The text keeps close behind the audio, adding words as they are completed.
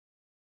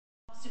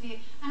of you,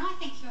 and I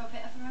think you're a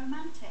bit of a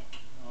romantic.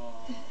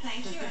 Oh.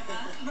 Thank you,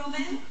 Emma.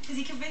 Robin, has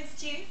he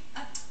convinced you?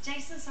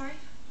 Jason, sorry.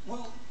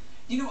 Well,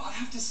 you know what, I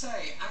have to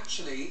say,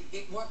 actually,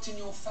 it worked in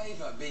your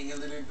favour being a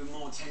little bit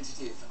more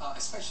tentative,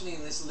 especially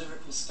in this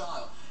lyrical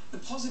style. The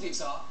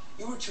positives are,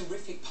 you're a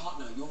terrific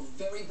partner, you're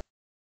very...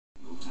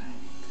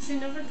 Because they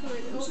never put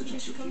it up,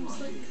 it becomes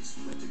like...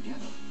 But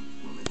together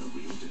will make a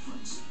real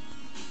difference.